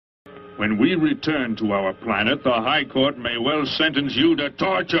When we return to our planet, the High Court may well sentence you to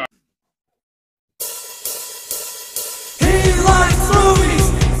torture. He likes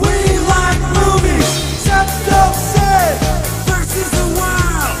movies, we like movies. Septum Sin versus the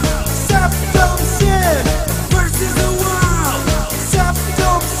world. Septum Sin versus the world.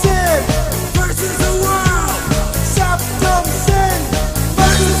 Septum Sin versus the world. Septum Sin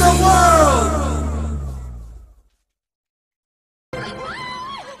versus the world.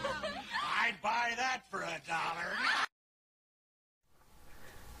 I'd buy that for $1.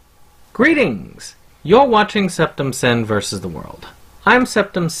 Greetings! You're watching Septum Sin versus the World. I'm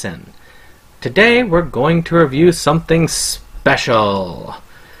Septum Sin. Today we're going to review something special.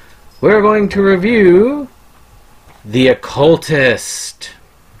 We're going to review The Occultist.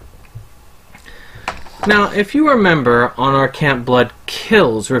 Now, if you remember on our Camp Blood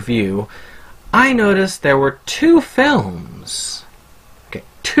Kills review, I noticed there were two films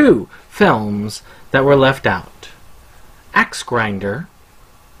that were left out. Axe Grinder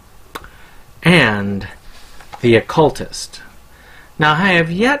and The Occultist. Now, I have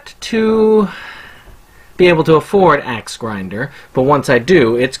yet to be able to afford Axe Grinder, but once I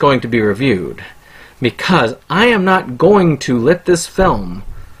do, it's going to be reviewed. Because I am not going to let this film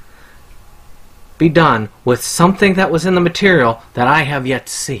be done with something that was in the material that I have yet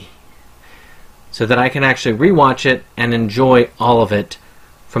to see. So that I can actually rewatch it and enjoy all of it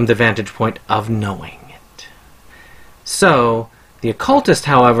from the vantage point of knowing it. So, The Occultist,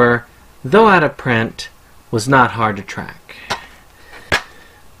 however, though out of print, was not hard to track.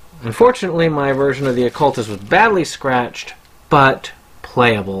 Unfortunately, my version of The Occultist was badly scratched, but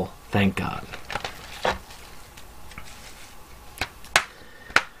playable, thank God.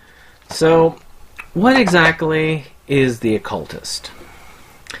 So, what exactly is The Occultist?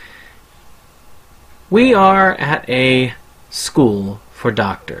 We are at a school for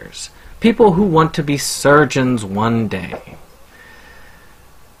doctors, people who want to be surgeons one day.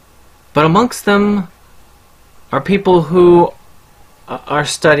 But amongst them are people who are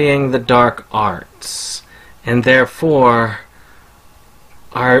studying the dark arts, and therefore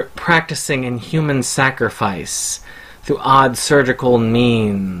are practicing in human sacrifice through odd surgical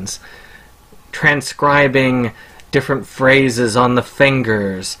means, transcribing different phrases on the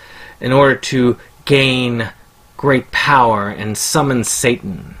fingers in order to gain great power and summon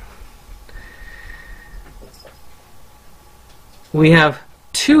Satan. We have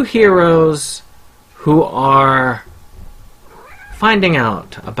two heroes who are finding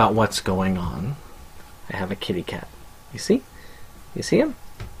out about what's going on. I have a kitty cat. You see? You see him?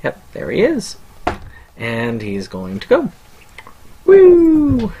 Yep, there he is. And he's going to go.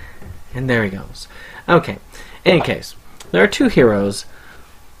 Woo! And there he goes. Okay, in any case, there are two heroes.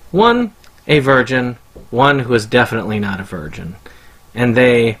 One, a virgin. One who is definitely not a virgin. And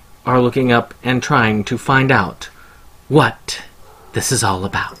they are looking up and trying to find out what this is all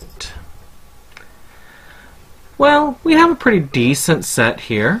about. Well, we have a pretty decent set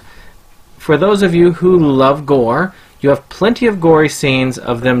here. For those of you who love gore, you have plenty of gory scenes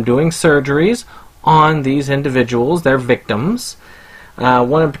of them doing surgeries on these individuals, their victims.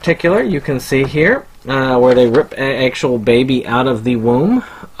 One in particular you can see here, where they rip an actual baby out of the womb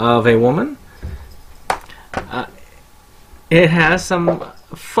of a woman. It has some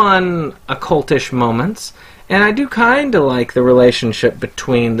fun occultish moments, and I do kind of like the relationship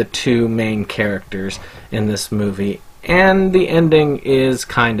between the two main characters in this movie, and the ending is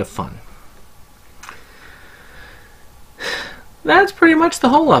kind of fun. That's pretty much the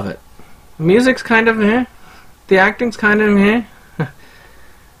whole of it. The music's kind of meh, the acting's kind of meh,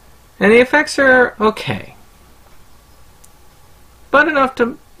 and the effects are okay. But enough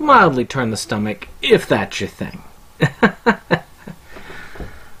to mildly turn the stomach, if that's your thing.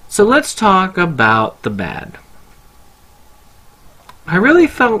 So let's talk about the bad. I really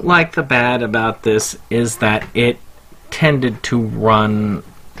felt like the bad about this is that it tended to run,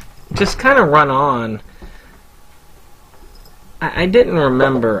 just kind of run on. I didn't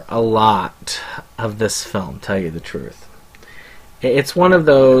remember a lot of this film, tell you the truth. It's one of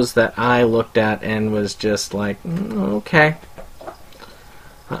those that I looked at and was just like, okay.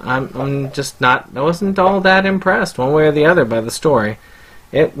 I'm just not, I wasn't all that impressed one way or the other by the story.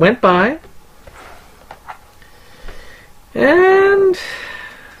 It went by, and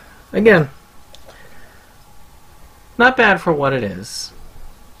again, not bad for what it is.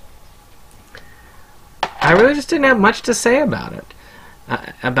 I really just didn't have much to say about it,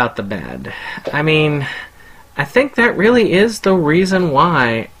 about the bad. I mean, I think that really is the reason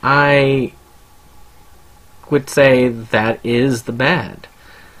why I would say that is the bad.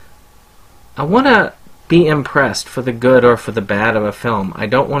 I want to be impressed for the good or for the bad of a film. I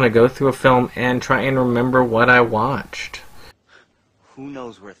don't want to go through a film and try and remember what I watched. Who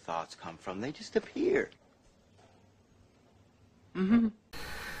knows where thoughts come from? They just appear. And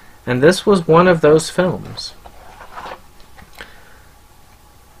this was one of those films.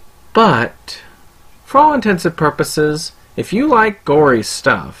 But, for all intents and purposes, if you like gory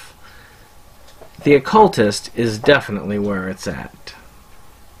stuff, The Occultist is definitely where it's at.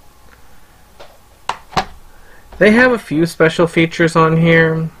 They have a few special features on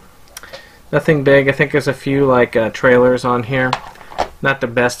here. Nothing big. I think there's a few trailers on here. Not the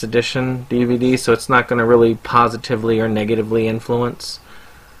best edition DVD, so it's not going to really positively or negatively influence.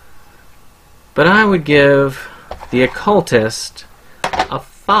 But I would give The Occultist a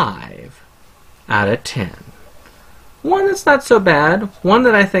 5 out of 10. One that's not so bad. One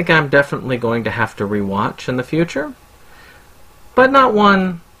that I think I'm definitely going to have to rewatch in the future. But not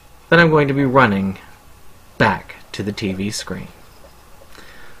one that I'm going to be running back to the TV screen.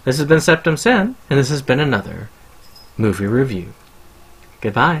 This has been Septum Sin, and this has been another movie review.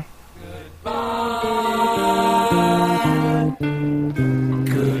 Goodbye.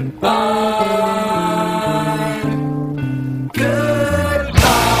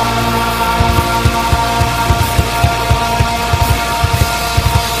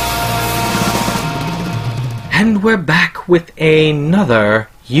 And we're back with another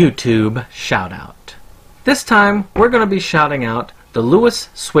YouTube shout out. This time we're going to be shouting out the Lewis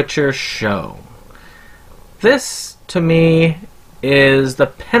Switcher Show. This, to me, is the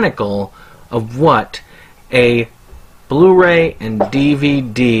pinnacle of what a Blu-ray and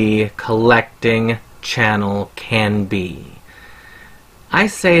DVD collecting channel can be. I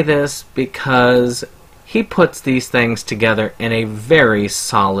say this because he puts these things together in a very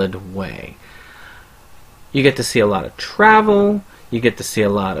solid way. You get to see a lot of travel, you get to see a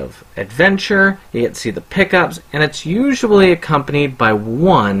lot of adventure, you get to see the pickups, and it's usually accompanied by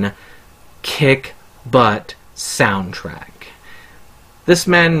one kick-butt soundtrack. This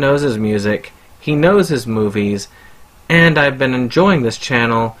man knows his music, he knows his movies, and I've been enjoying this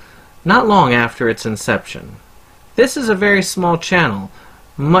channel not long after its inception. This is a very small channel,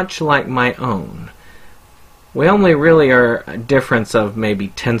 much like my own. We only really are a difference of maybe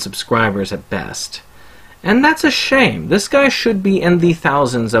 10 subscribers at best. And that's a shame. This guy should be in the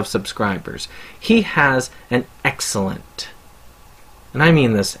thousands of subscribers. He has an excellent, and I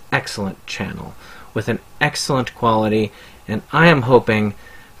mean this, excellent channel with an excellent quality, and I am hoping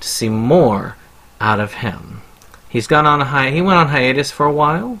to see more out of him. He went on hiatus for a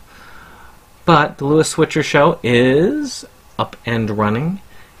while, but the Lewis Switcher Show is up and running,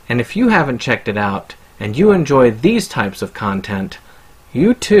 and if you haven't checked it out and you enjoy these types of content,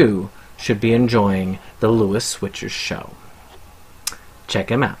 you too should be enjoying the Lewis Switcher Show. Check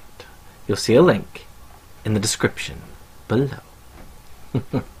him out. You'll see a link in the description below.